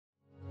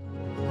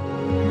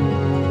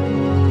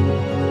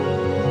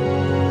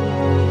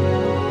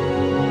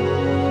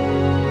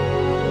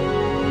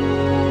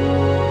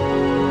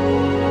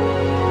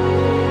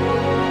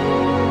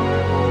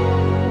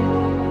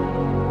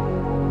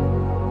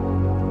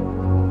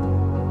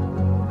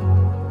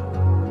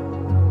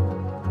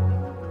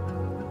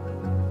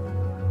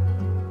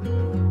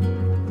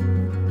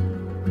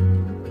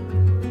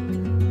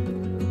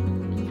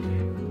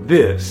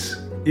This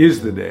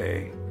is the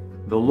day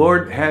the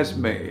Lord has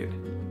made.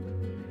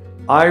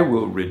 I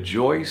will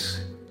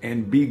rejoice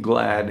and be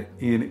glad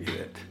in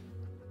it.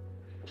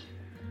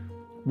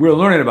 We're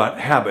learning about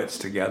habits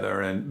together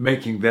and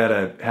making that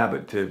a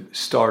habit to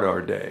start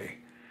our day.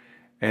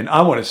 And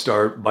I want to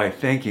start by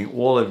thanking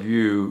all of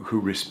you who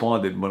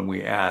responded when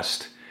we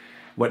asked,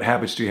 what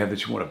habits do you have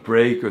that you want to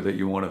break or that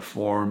you want to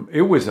form?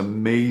 It was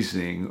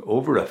amazing.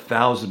 Over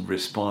 1,000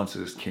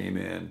 responses came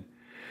in,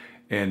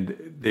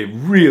 and they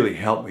really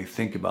helped me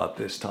think about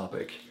this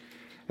topic.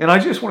 And I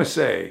just want to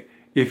say,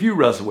 if you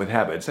wrestle with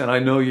habits, and I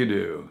know you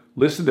do,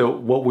 listen to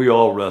what we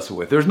all wrestle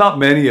with. There's not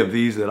many of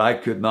these that I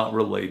could not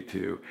relate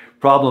to.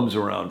 Problems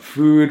around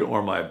food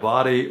or my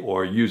body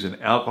or using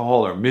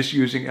alcohol or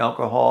misusing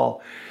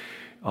alcohol.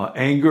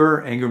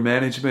 Anger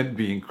management,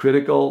 being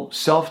critical,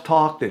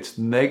 self-talk that's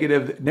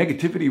negative.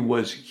 Negativity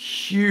was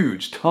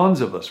huge.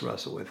 Tons of us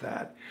wrestle with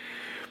that.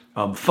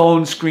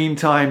 Phone screen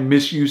time,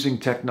 misusing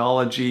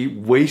technology,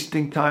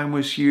 wasting time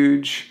was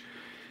huge.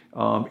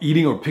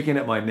 Eating or picking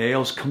at my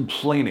nails,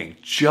 complaining,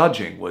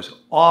 judging was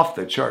off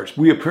the charts.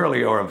 We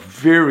apparently are a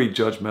very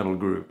judgmental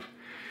group.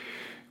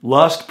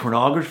 Lust,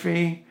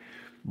 pornography,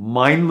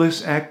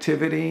 mindless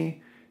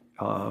activity,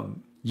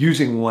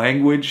 using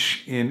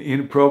language in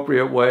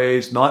inappropriate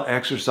ways, not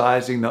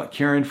exercising, not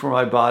caring for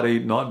my body,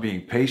 not being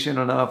patient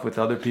enough with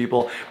other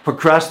people,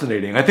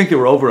 procrastinating. I think there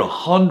were over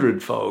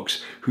 100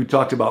 folks who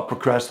talked about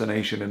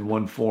procrastination in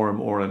one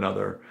form or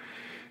another.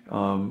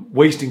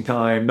 Wasting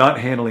time, not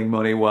handling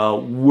money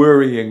well,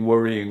 worrying.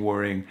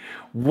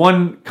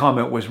 One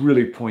comment was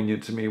really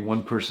poignant to me.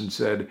 One person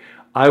said,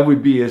 I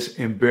would be as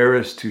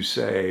embarrassed to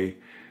say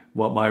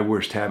what my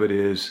worst habit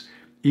is,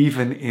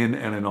 even in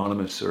an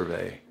anonymous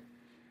survey.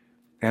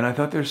 And I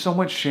thought there's so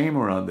much shame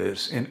around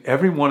this, and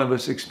every one of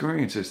us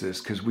experiences this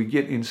because we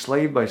get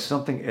enslaved by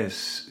something as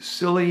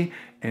silly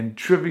and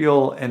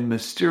trivial and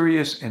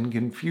mysterious and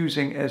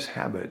confusing as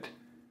habit.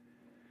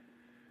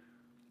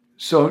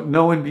 So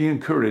know and be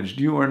encouraged,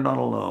 you are not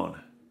alone.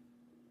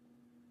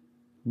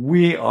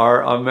 We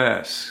are a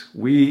mess.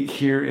 We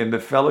here in the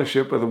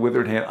Fellowship of the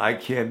Withered Hand, I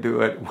can't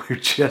do it. We're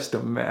just a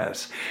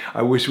mess.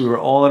 I wish we were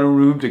all in a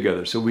room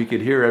together so we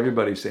could hear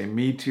everybody say,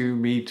 me too,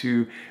 me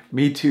too,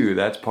 me too.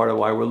 That's part of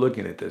why we're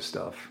looking at this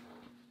stuff.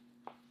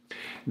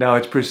 Now,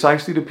 it's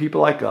precisely to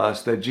people like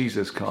us that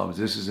Jesus comes.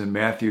 This is in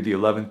Matthew, the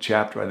 11th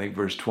chapter, I think,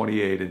 verse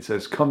 28. It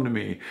says, come to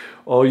me,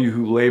 all you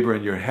who labor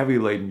and you're heavy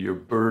laden, you're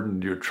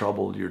burdened, you're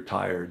troubled, you're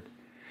tired,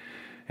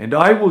 and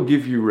I will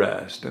give you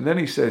rest. And then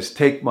he says,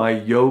 take my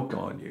yoke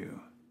on you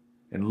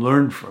and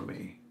learn from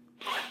me.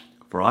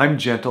 For I'm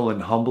gentle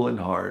and humble in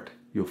heart.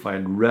 You'll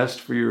find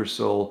rest for your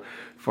soul.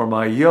 For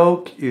my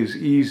yoke is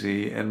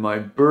easy and my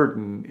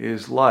burden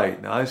is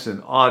light. Now, that's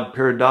an odd,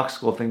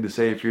 paradoxical thing to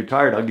say. If you're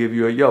tired, I'll give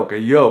you a yoke. A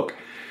yoke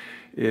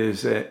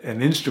is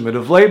an instrument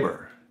of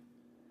labor.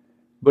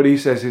 But he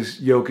says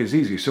his yoke is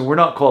easy. So we're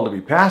not called to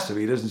be passive.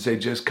 He doesn't say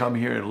just come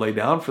here and lay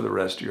down for the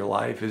rest of your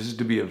life. This is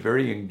to be a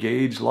very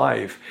engaged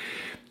life.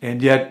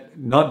 And yet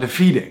not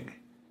defeating,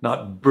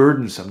 not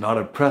burdensome, not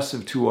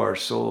oppressive to our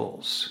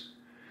souls.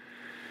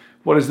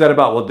 What is that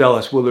about? Well,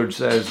 Dallas Willard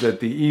says that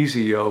the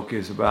easy yoke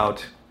is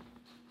about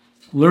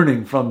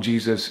learning from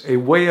Jesus a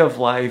way of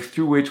life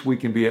through which we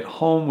can be at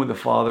home with the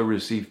Father,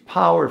 receive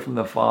power from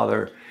the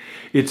Father.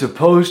 It's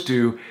opposed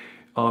to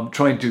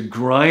trying to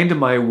grind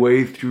my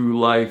way through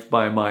life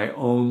by my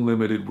own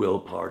limited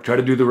willpower. Try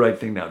to do the right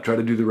thing now. Try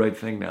to do the right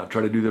thing now.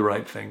 Try to do the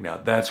right thing now.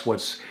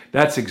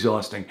 That's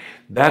exhausting.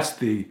 That's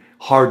the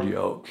hard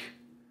yoke.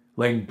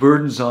 Laying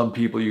burdens on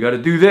people. You got to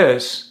do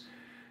this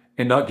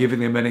and not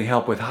giving them any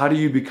help with how do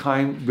you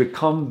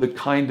become the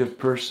kind of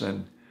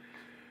person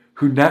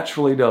who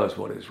naturally does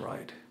what is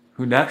right,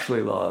 who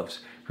naturally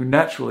loves, who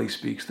naturally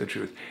speaks the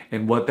truth.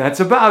 And what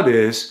that's about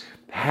is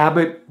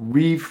habit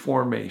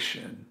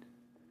reformation.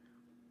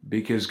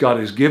 Because God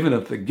has given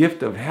us the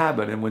gift of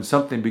habit, and when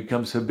something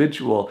becomes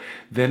habitual,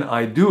 then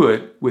I do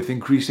it with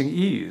increasing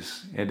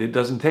ease. And it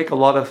doesn't take a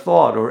lot of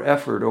thought or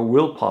effort or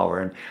willpower,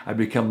 and I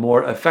become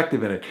more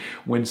effective in it.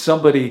 When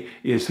somebody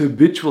is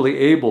habitually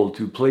able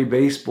to play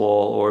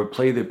baseball or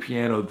play the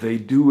piano, they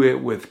do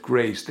it with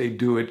grace. They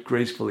do it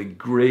gracefully.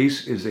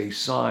 Grace is a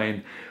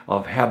sign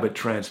of habit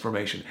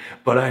transformation.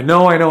 But I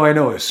know,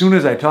 as soon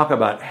as I talk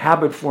about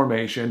habit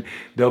formation,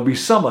 there'll be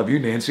some of you,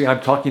 Nancy, I'm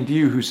talking to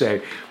you, who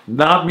say,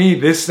 not me,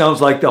 this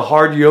sounds like the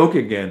hard yoke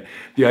again.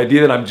 The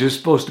idea that I'm just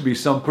supposed to be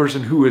some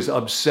person who is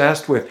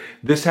obsessed with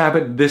this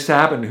habit,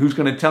 who's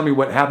going to tell me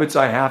what habits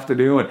I have to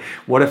do, and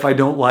what if I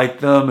don't like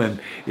them,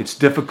 and it's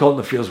difficult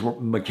and it feels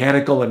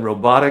mechanical and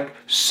robotic.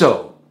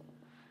 So,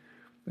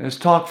 let's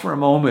talk for a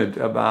moment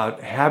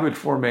about habit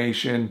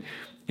formation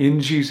in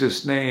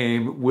Jesus'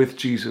 name with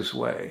Jesus'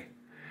 way.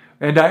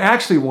 And I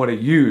actually want to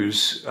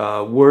use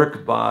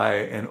work by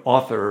an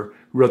author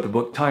who wrote the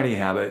book Tiny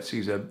Habits.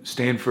 He's a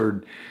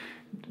Stanford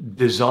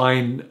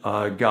design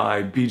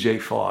guy, B.J.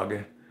 Fogg.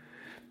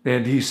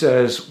 And he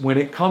says, when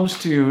it comes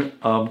to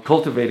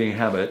cultivating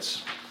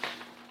habits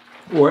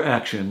or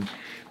action,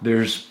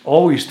 there's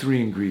always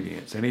three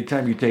ingredients.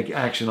 Anytime you take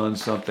action on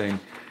something,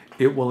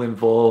 it will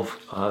involve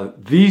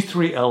these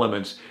three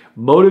elements: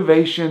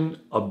 motivation,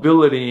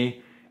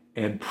 ability,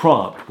 and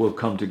prompt will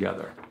come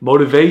together.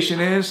 Motivation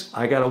is,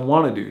 I got to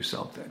want to do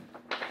something.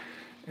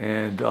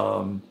 And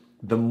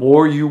the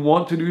more you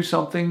want to do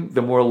something,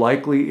 the more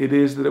likely it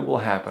is that it will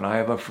happen. I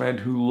have a friend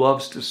who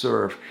loves to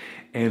surf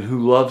and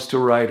who loves to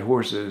ride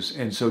horses,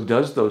 and so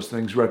does those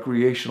things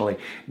recreationally.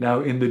 Now,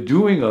 in the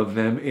doing of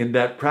them, in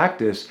that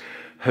practice,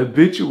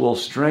 habitual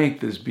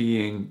strength is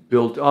being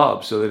built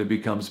up so that it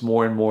becomes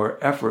more and more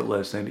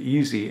effortless and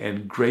easy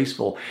and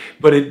graceful.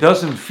 But it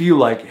doesn't feel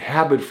like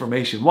habit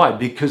formation. Why?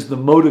 Because the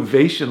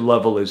motivation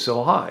level is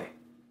so high.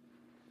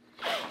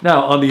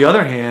 Now, on the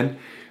other hand,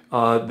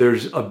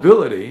 there's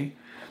ability.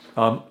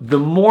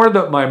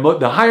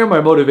 The higher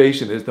my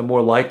motivation is, the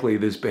more likely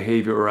this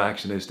behavior or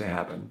action is to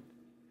happen.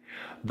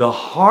 The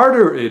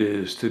harder it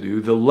is to do,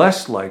 the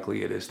less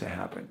likely it is to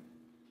happen.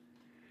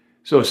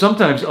 So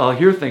sometimes I'll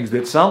hear things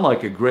that sound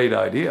like a great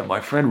idea.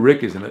 My friend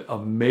Rick has an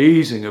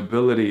amazing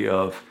ability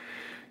of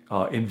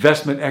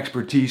investment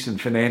expertise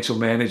and financial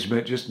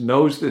management, just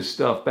knows this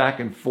stuff back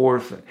and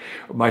forth.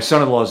 My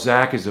son-in-law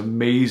Zach is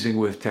amazing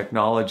with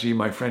technology.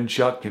 My friend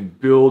Chuck can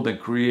build and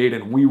create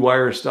and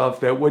rewire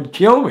stuff that would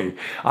kill me.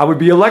 I would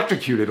be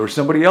electrocuted, or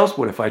somebody else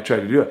would if I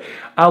tried to do it.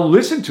 I'll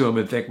listen to him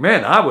and think,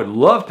 man, I would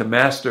love to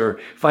master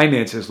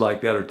finances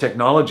like that, or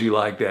technology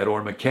like that,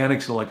 or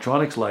mechanics and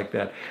electronics like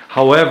that.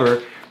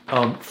 However,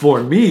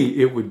 for me,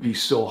 it would be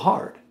so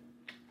hard.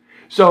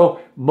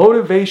 So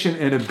motivation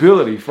and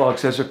ability,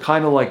 folks, are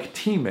kind of like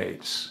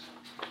teammates.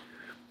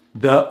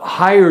 The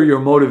higher your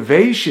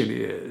motivation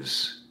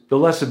is, the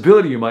less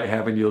ability you might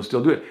have, and you'll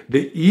still do it.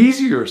 The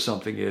easier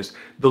something is,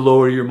 the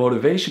lower your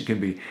motivation can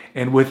be.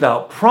 And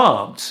without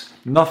prompts,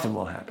 nothing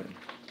will happen.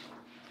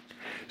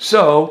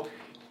 So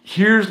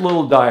here's a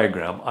little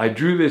diagram. I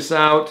drew this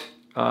out.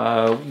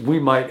 We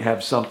might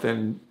have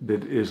something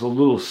that is a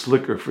little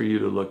slicker for you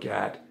to look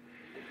at.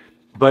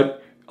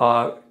 But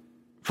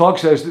Fogg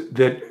says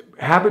that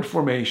habit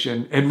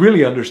formation and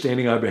really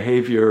understanding our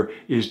behavior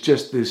is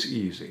just this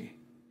easy.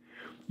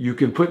 You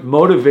can put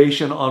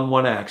motivation on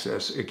one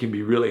axis. It can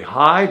be really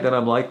high, then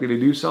I'm likely to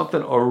do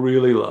something, or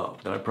really low,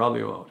 then I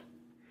probably won't.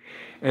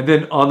 And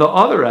then on the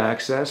other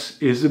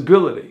axis is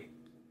ability.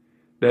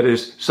 That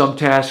is, some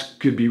tasks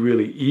could be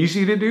really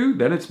easy to do,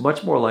 then it's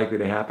much more likely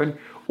to happen,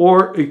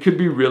 or it could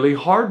be really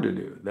hard to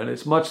do, then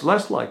it's much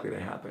less likely to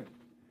happen.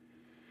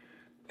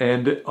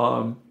 And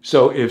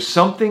so if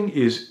something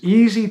is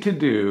easy to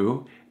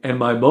do and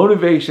my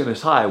motivation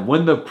is high,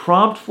 when the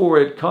prompt for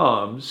it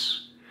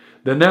comes,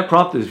 then that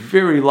prompt is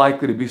very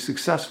likely to be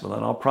successful,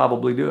 and I'll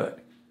probably do it.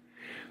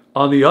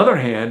 On the other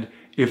hand,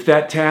 if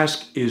that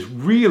task is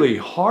really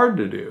hard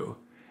to do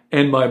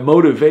and my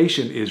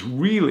motivation is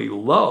really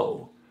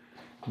low,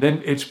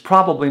 then it's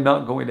probably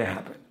not going to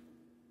happen.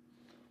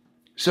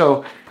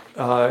 So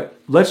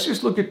let's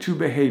just look at two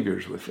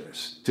behaviors with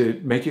this to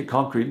make it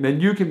concrete. And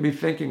then you can be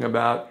thinking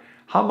about,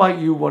 how might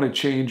you want to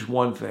change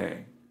one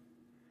thing,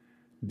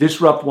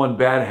 disrupt one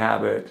bad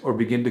habit, or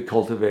begin to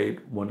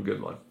cultivate one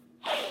good one.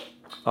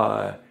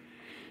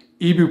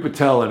 Eboo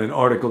Patel, in an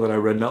article that I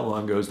read not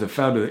long ago, is the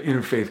founder of the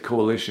Interfaith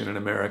Coalition in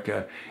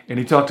America. And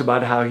he talked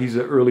about how he's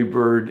an early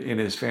bird in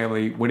his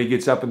family. When he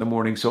gets up in the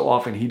morning, so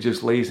often he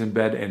just lays in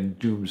bed and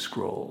doom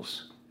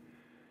scrolls.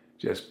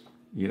 Just,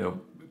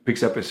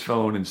 picks up his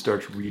phone and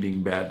starts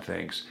reading bad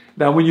things.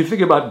 Now, when you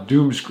think about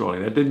doom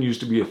scrolling, that didn't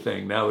used to be a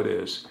thing. Now it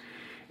is.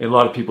 And a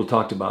lot of people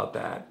talked about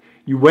that.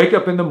 You wake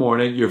up in the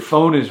morning, your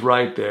phone is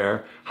right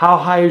there. How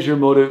high is your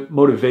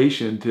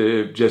motivation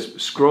to just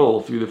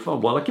scroll through the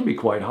phone? Well, it can be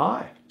quite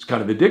high. It's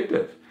kind of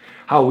addictive.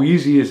 How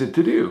easy is it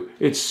to do?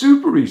 It's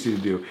super easy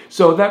to do.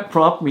 So that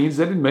prompt means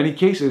that in many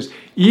cases,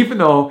 even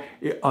though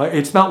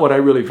it's not what I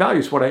really value,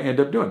 it's what I end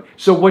up doing.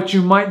 So what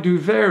you might do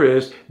there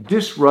is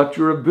disrupt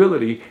your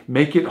ability,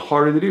 make it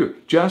harder to do.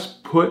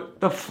 Just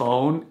put the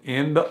phone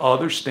in the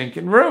other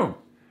stinking room.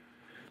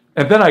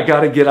 And then I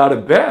got to get out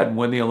of bed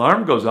when the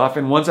alarm goes off.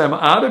 And once I'm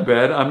out of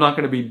bed, I'm not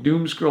going to be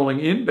doom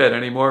scrolling in bed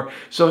anymore.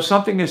 So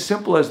something as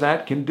simple as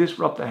that can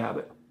disrupt the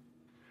habit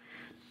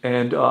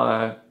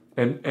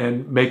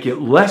and make it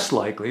less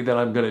likely that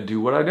I'm going to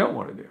do what I don't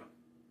want to do.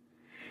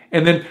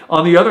 And then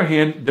on the other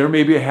hand, there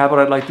may be a habit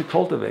I'd like to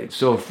cultivate.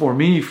 So for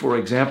me, for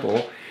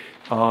example,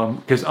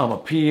 because I'm a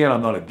PM,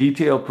 I'm not a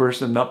detail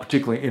person, not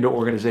particularly into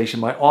organization,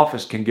 my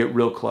office can get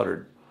real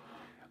cluttered.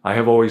 I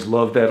have always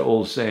loved that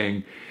old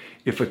saying,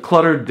 if a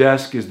cluttered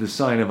desk is the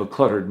sign of a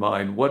cluttered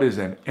mind, what is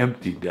an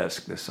empty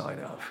desk the sign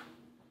of?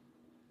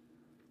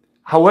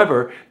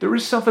 However, there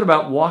is something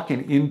about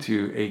walking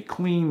into a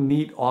clean,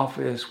 neat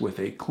office with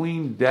a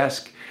clean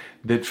desk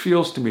that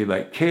feels to me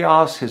like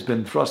chaos has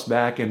been thrust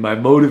back and my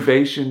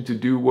motivation to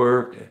do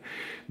work,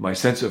 my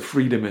sense of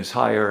freedom is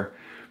higher.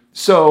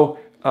 So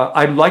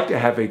I'd like to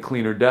have a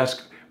cleaner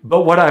desk.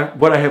 But what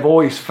I have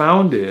always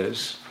found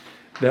is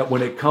that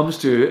when it comes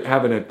to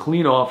having a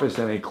clean office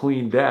and a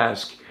clean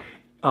desk,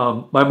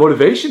 my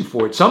motivation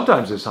for it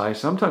sometimes is high,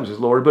 sometimes is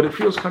lower, but it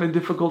feels kind of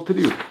difficult to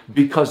do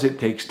because it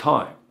takes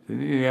time.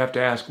 You have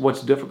to ask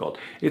what's difficult.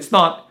 It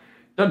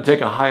doesn't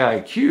take a high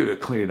IQ to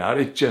clean it out.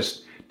 It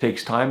just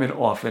takes time, and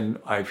often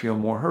I feel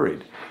more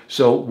hurried.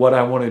 So what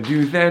I want to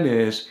do then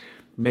is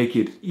make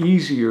it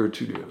easier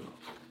to do.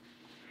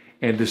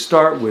 And to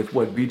start with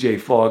what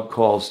BJ Fogg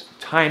calls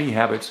tiny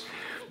habits.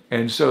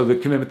 And so the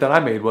commitment that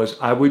I made was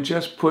I would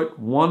just put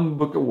one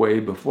book away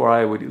before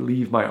I would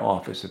leave my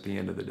office at the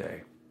end of the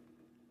day.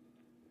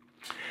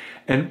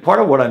 And part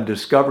of what I'm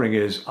discovering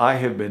is I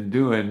have been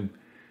doing,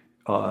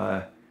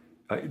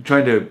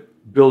 trying to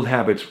build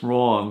habits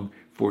wrong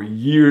for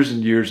years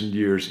and years and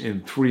years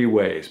in 3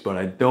 ways, but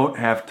I don't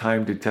have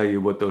time to tell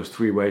you what those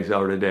 3 ways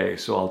are today,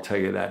 so I'll tell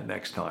you that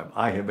next time.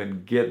 I have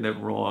been getting it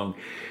wrong,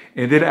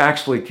 and it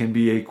actually can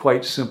be a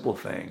quite simple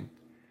thing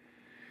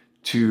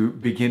to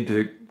begin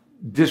to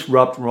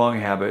disrupt wrong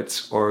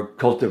habits or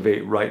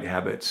cultivate right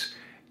habits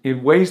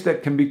in ways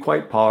that can be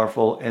quite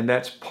powerful, and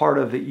that's part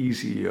of the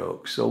easy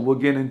yoke. So we'll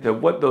get into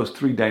what those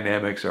 3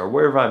 dynamics are,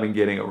 where have I been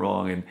getting it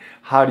wrong, and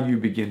how do you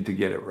begin to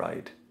get it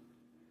right.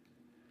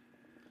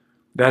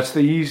 That's the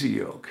easy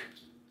yoke.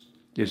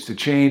 It's to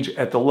change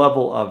at the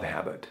level of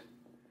habit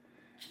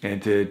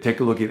and to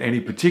take a look at any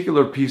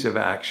particular piece of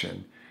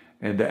action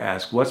and to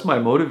ask, what's my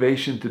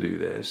motivation to do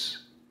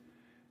this?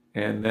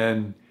 And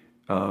then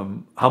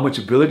how much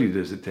ability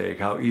does it take?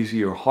 How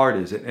easy or hard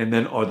is it? And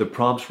then are the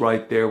prompts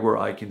right there where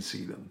I can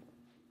see them?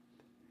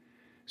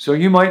 So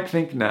you might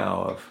think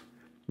now of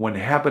one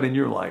habit in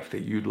your life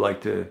that you'd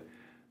like to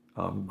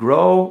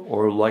grow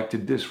or like to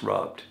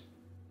disrupt.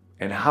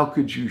 And how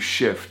could you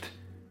shift?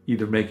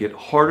 Either make it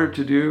harder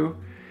to do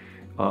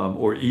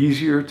or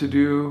easier to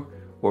do,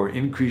 or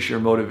increase your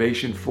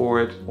motivation for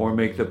it, or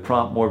make the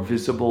prompt more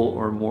visible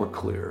or more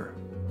clear.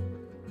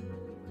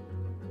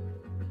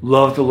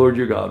 Love the Lord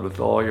your God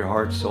with all your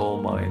heart,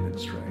 soul, mind, and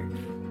strength.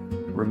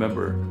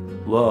 Remember,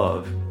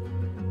 love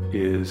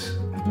is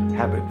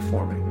habit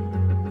forming.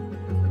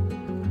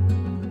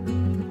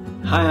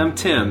 Hi, I'm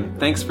Tim.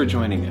 Thanks for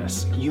joining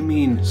us. You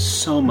mean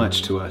so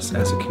much to us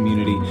as a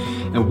community,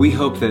 and we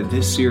hope that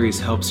this series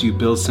helps you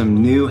build some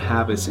new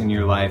habits in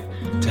your life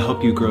to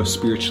help you grow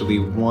spiritually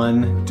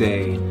one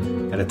day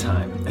at a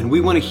time. And we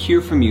want to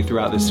hear from you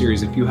throughout this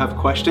series. If you have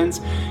questions,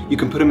 you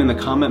can put them in the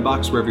comment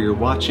box wherever you're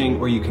watching,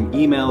 or you can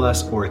email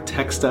us or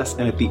text us.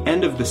 And at the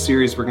end of the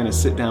series, we're going to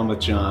sit down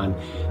with John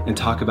and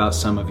talk about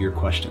some of your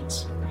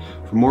questions.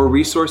 For more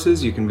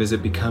resources, you can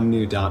visit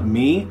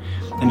becomenew.me.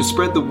 And to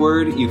spread the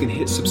word, you can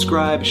hit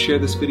subscribe, share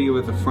this video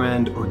with a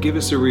friend, or give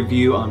us a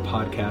review on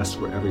podcasts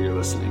wherever you're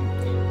listening.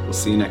 We'll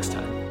see you next time.